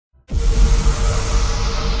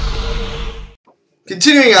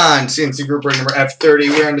Continuing on, CNC Group break number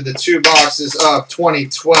F30, we're into the 2 boxes of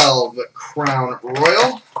 2012 Crown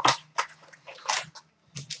Royal.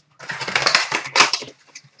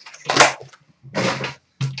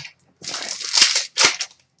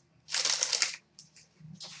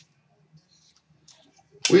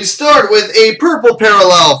 We start with a purple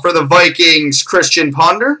parallel for the Vikings, Christian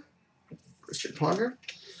Ponder.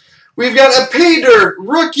 We've got a pay dirt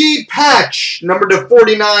rookie patch, number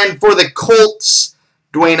 /49 for the Colts,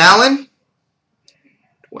 Dwayne Allen.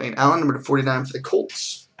 Number /49 for the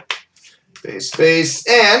Colts. Base.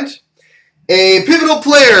 And a pivotal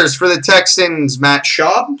players for the Texans, Matt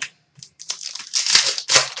Schaub.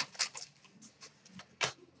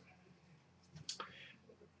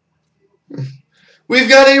 We've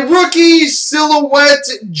got a rookie silhouette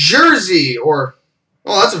jersey, oh,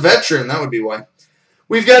 that's a veteran. That would be why.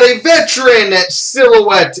 We've got a veteran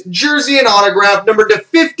silhouette jersey and autograph, number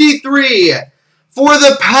 /53 for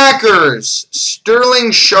the Packers,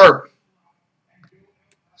 Sterling Sharp.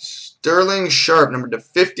 Number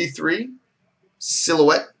 /53,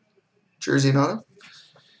 silhouette jersey and auto.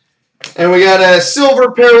 And we got a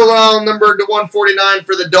silver parallel, number /149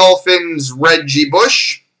 for the Dolphins, Reggie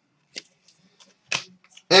Bush.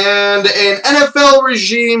 And an NFL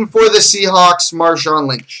regime for the Seahawks, Marshawn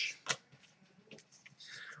Lynch.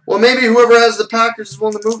 Well, maybe whoever has the Packers is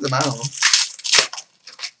willing to move them. I don't know.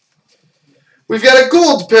 We've got a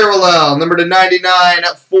gold parallel, number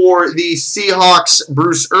 /99 for the Seahawks,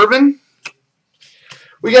 Bruce Irvin.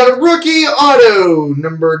 We got a rookie auto,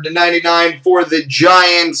 number /99 for the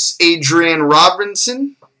Giants, Adrian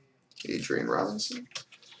Robinson.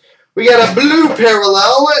 We got a blue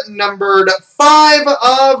parallel, numbered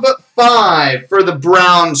 5/5 for the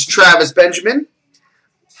Browns, Travis Benjamin.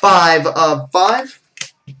 5/5.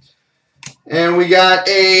 And we got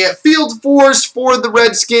a field force for the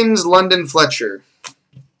Redskins, London Fletcher.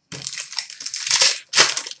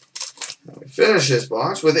 We finish this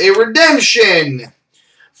box with a redemption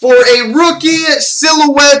for a rookie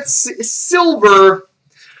silhouette silver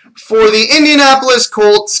for the Indianapolis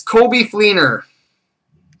Colts, Coby Fleener.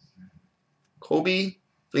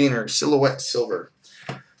 Silhouette silver.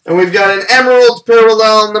 And we've got an emerald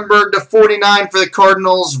parallel, number /49 for the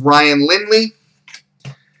Cardinals, Ryan Lindley.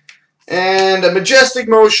 And a majestic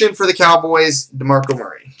motion for the Cowboys, DeMarco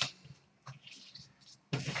Murray.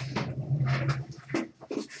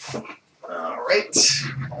 All right,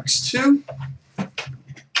 box 2.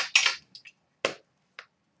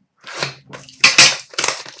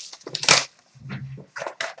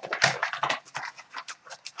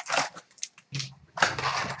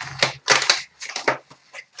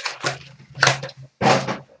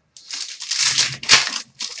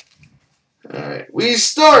 We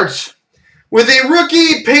start with a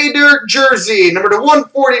rookie pay dirt jersey, number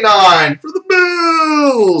 /149 for the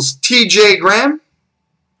Bills, TJ Graham.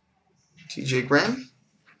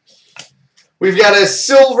 We've got a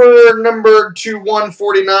silver number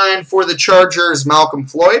 /149 for the Chargers, Malcolm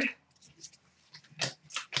Floyd.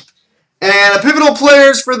 And a pivotal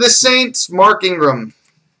players for the Saints, Mark Ingram.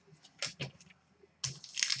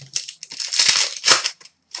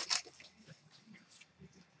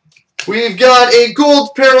 We've got a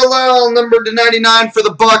gold parallel, number /99 for the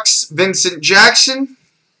Bucks, Vincent Jackson.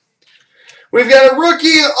 We've got a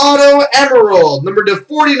rookie auto emerald, number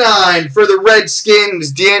 /49 for the Redskins,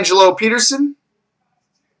 D'Angelo Peterson.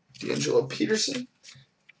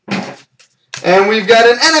 And we've got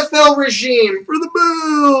an NFL regime for the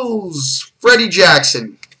Bills, Freddie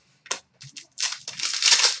Jackson.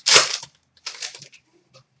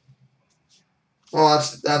 Well,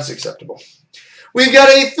 that's acceptable. We've got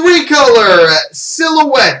a 3-color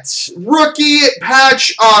silhouette rookie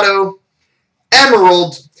patch auto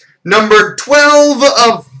emerald, number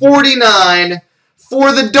 12/49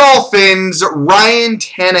 for the Dolphins, Ryan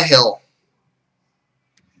Tannehill.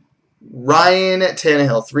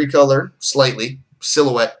 3-color, slightly,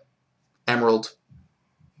 silhouette, emerald,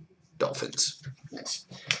 Dolphins. Nice.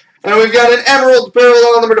 And we've got an emerald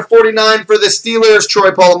parallel, number /49 for the Steelers,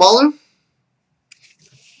 Troy Polamalu.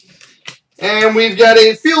 And we've got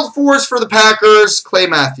a field force for the Packers, Clay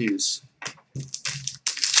Matthews.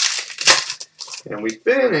 And we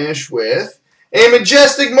finish with a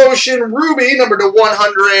majestic motion ruby, number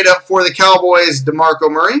 /100 for the Cowboys, DeMarco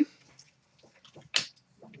Murray.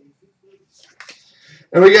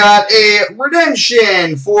 And we got a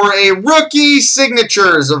redemption for a rookie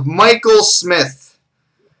signatures of Michael Smith.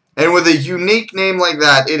 And with a unique name like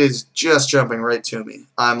that, it is just jumping right to me.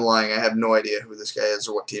 I'm lying. I have no idea who this guy is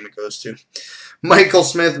or what team it goes to. Michael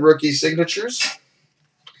Smith, rookie signatures.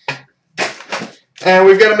 And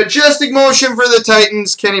we've got a majestic motion for the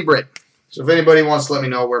Titans, Kenny Britt. So if anybody wants to let me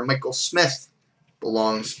know where Michael Smith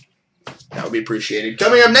belongs, that would be appreciated.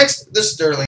 Coming up next, the Sterling.